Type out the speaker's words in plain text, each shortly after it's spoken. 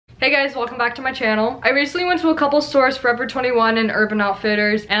Hey guys, welcome back to my channel. I recently went to a couple stores, Forever 21 and Urban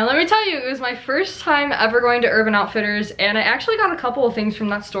Outfitters, and let me tell you, it was my first time ever going to Urban Outfitters, and I actually got a couple of things from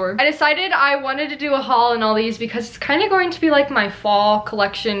that store. I decided I wanted to do a haul in all these because it's kind of going to be like my fall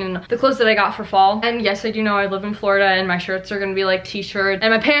collection and the clothes that I got for fall. And yes, I do know I live in Florida and my shirts are going to be like t-shirts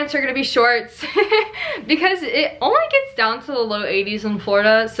and my pants are going to be shorts because it only gets down to the low 80s in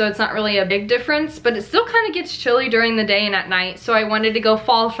Florida, so it's not really a big difference, but it still kind of gets chilly during the day and at night, so I wanted to go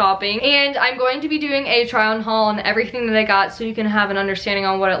fall shopping. And I'm going to be doing a try on haul on everything that I got so you can have an understanding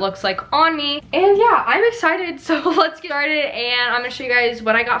on what it looks like on me. And yeah, I'm excited, so let's get started and I'm gonna show you guys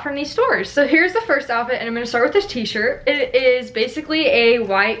what I got from these stores. So here's the first outfit and I'm gonna start with this t-shirt. It is basically a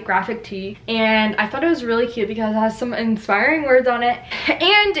white graphic tee and I thought it was really cute because it has some inspiring words on it.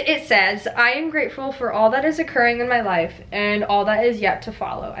 And it says, "I am grateful for all that is occurring in my life and all that is yet to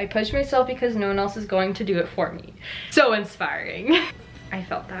follow. I push myself because no one else is going to do it for me." So inspiring. I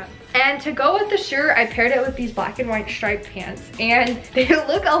felt that. And to go with the shirt, I paired it with these black and white striped pants. And they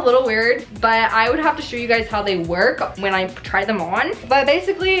look a little weird, but I would have to show you guys how they work when I try them on. But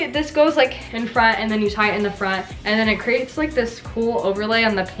basically, this goes like in front and then you tie it in the front. And then it creates like this cool overlay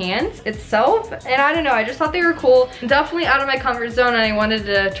on the pants itself. And I don't know, I just thought they were cool. Definitely out of my comfort zone and I wanted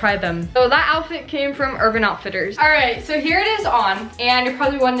to try them. So that outfit came from Urban Outfitters. All right, so here it is on. And you're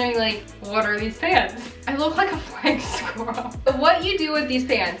probably wondering like, what are these pants? I look like a flying squirrel. What you do with these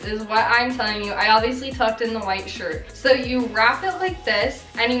pants is what I'm telling you. I obviously tucked in the white shirt. So you wrap it like this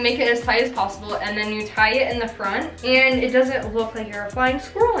and you make it as tight as possible and then you tie it in the front and it doesn't look like you're a flying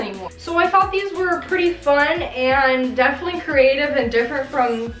squirrel anymore. So I thought these were pretty fun and definitely creative and different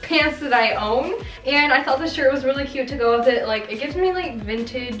from pants that I own. And I thought the shirt was really cute to go with it. Like, it gives me like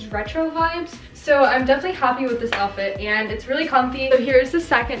vintage retro vibes. So I'm definitely happy with this outfit and it's really comfy. So here's the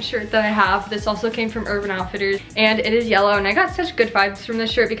second shirt that I have. This also came from Urban Outfitters and it is yellow and I got such good vibes from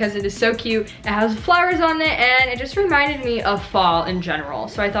this shirt because it is so cute. It has flowers on it and it just reminded me of fall in general.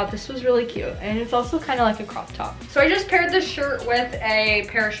 So I thought this was really cute and it's also kind of like a crop top. So I just paired this shirt with a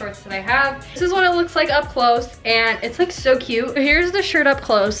pair of shorts that I have. This is what it looks like up close and it's like so cute. So here's the shirt up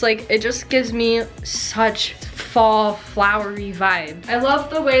close. Like, it just gives me such fall flowery vibe. I love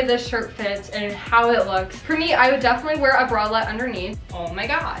the way this shirt fits and how it looks. For me, I would definitely wear a bralette underneath. Oh my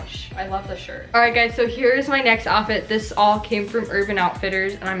gosh, I love this shirt. All right guys, so here's my next outfit. This all came from Urban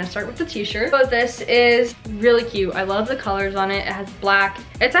Outfitters and I'm gonna start with the t-shirt. So this is really cute. I love the colors on it. It has black.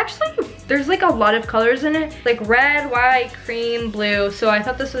 It's actually, there's like a lot of colors in it, like red, white, cream, blue. So I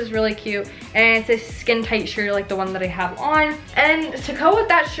thought this was really cute. And it's a skin tight shirt like the one that I have on. And to go with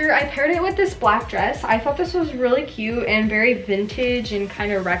that shirt, I paired it with this black dress. I thought this was really cute and very vintage and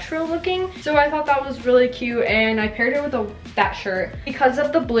kind of retro looking. So I thought that was really cute and I paired it with that shirt. Because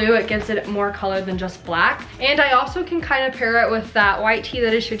of the blue, it gives it more color than just black. And I also can kind of pair it with that white tee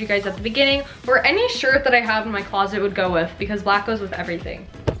that I showed you guys at the beginning, or any shirt that I have in my closet would go with, because black goes with everything.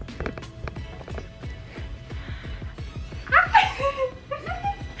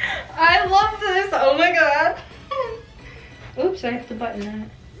 I love this, oh my god. Oops, I have to button that.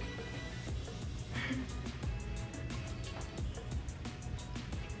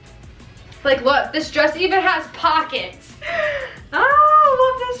 Like, look, this dress even has pockets. Oh,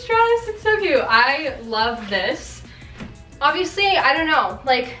 I love this dress, it's so cute. I love this. Obviously, I don't know,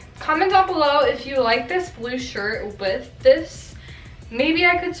 like, comment down below if you like this blue shirt with this. Maybe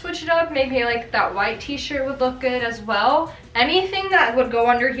I could switch it up. Maybe like that white t-shirt would look good as well. Anything that would go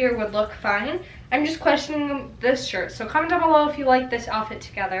under here would look fine. I'm just questioning this shirt. So comment down below if you like this outfit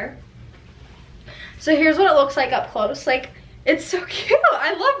together. So here's what it looks like up close. Like, it's so cute.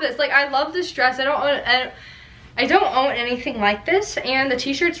 I love this. Like, I love this dress. I don't own anything like this, and the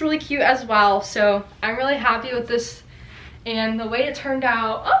t-shirt's really cute as well. So I'm really happy with this and the way it turned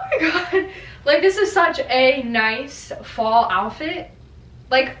out. Oh my god. Like, this is such a nice fall outfit.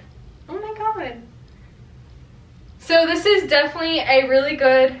 Like, oh my god. So this is definitely a really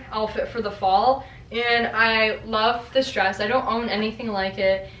good outfit for the fall. And I love this dress. I don't own anything like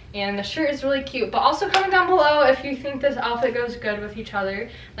it. And the shirt is really cute. But also comment down below if you think this outfit goes good with each other.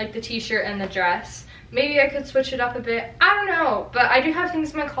 Like the t-shirt and the dress. Maybe I could switch it up a bit. I don't know. But I do have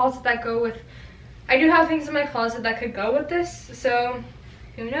things in my closet that go with... I do have things in my closet that could go with this. So,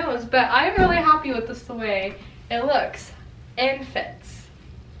 who knows? But I'm really happy with this the way it looks and fits.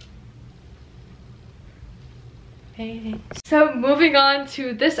 So moving on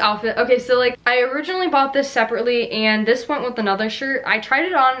to this outfit. Okay, so like I originally bought this separately and this went with another shirt. I tried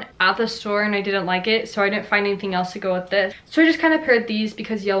it on at the store and I didn't like it, so I didn't find anything else to go with this. So I just kind of paired these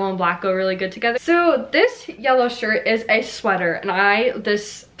because yellow and black go really good together. So this yellow shirt is a sweater and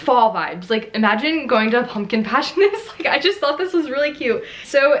this fall vibes. Like imagine going to a pumpkin patch in this. Like I just thought this was really cute.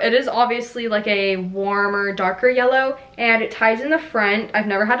 So it is obviously like a warmer, darker yellow, and it ties in the front. I've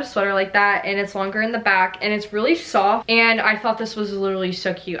never had a sweater like that, and it's longer in the back, and it's really soft, and I thought this was literally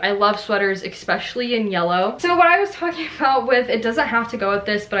so cute. I love sweaters, especially in yellow. So what I was talking about with, it doesn't have to go with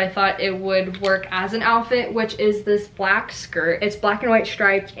this, but I thought it would work as an outfit, which is this black skirt. It's black and white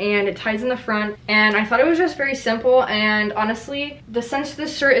striped, and it ties in the front, and I thought it was just very simple, and honestly, since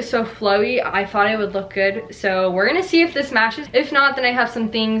this shirt is so flowy, I thought it would look good. So we're gonna see if this matches. If not, then I have some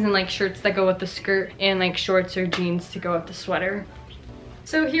things and like shirts that go with the skirt and like shorts or jeans to go with the sweater.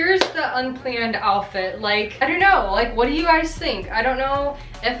 So here's the unplanned outfit. Like, I don't know, like what do you guys think? I don't know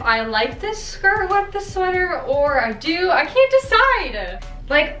if I like this skirt with the sweater or I do. I can't decide.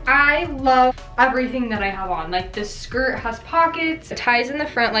 Like, I love everything that I have on. Like, this skirt has pockets. It ties in the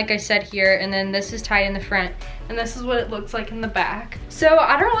front, like I said here, and then this is tied in the front. And this is what it looks like in the back. So,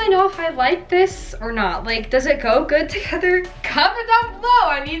 I don't really know if I like this or not. Like, does it go good together? Comment down below.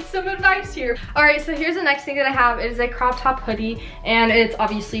 I need some advice here. Alright, so here's the next thing that I have. It is a crop top hoodie, and it's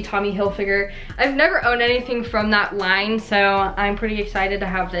obviously Tommy Hilfiger. I've never owned anything from that line, so I'm pretty excited to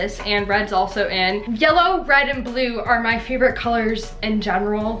have this. And red's also in. Yellow, red, and blue are my favorite colors in general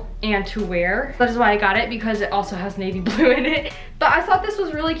and to wear. That is why I got it, because it also has navy blue in it. But I thought this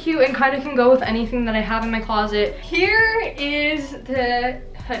was really cute and kind of can go with anything that I have in my closet. Here is the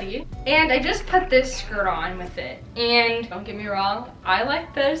hoodie, and I just put this skirt on with it. And don't get me wrong, I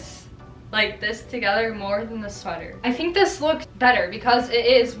like this together more than the sweater. I think this looks better because it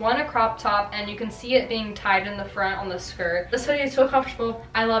is a crop top, and you can see it being tied in the front on the skirt. This hoodie is so comfortable.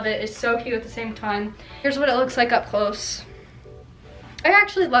 I love it. It's so cute at the same time. Here's what it looks like up close. I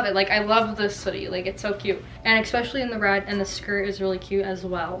actually love it. Like, I love this hoodie. Like, it's so cute. And especially in the red, and the skirt is really cute as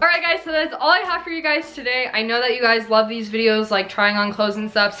well. Alright guys, so that's all I have for you guys today. I know that you guys love these videos, like trying on clothes and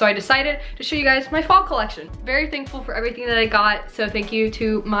stuff, so I decided to show you guys my fall collection. Very thankful for everything that I got, so thank you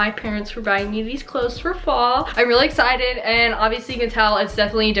to my parents for buying me these clothes for fall. I'm really excited, and obviously you can tell it's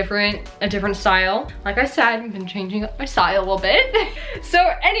definitely a different style. Like I said, I've been changing up my style a little bit. So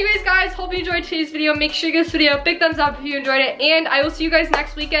anyways guys, hope you enjoyed today's video. Make sure you give this video a big thumbs up if you enjoyed it, and I will see you guys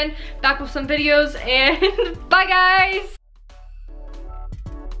next weekend back with some videos, and bye guys.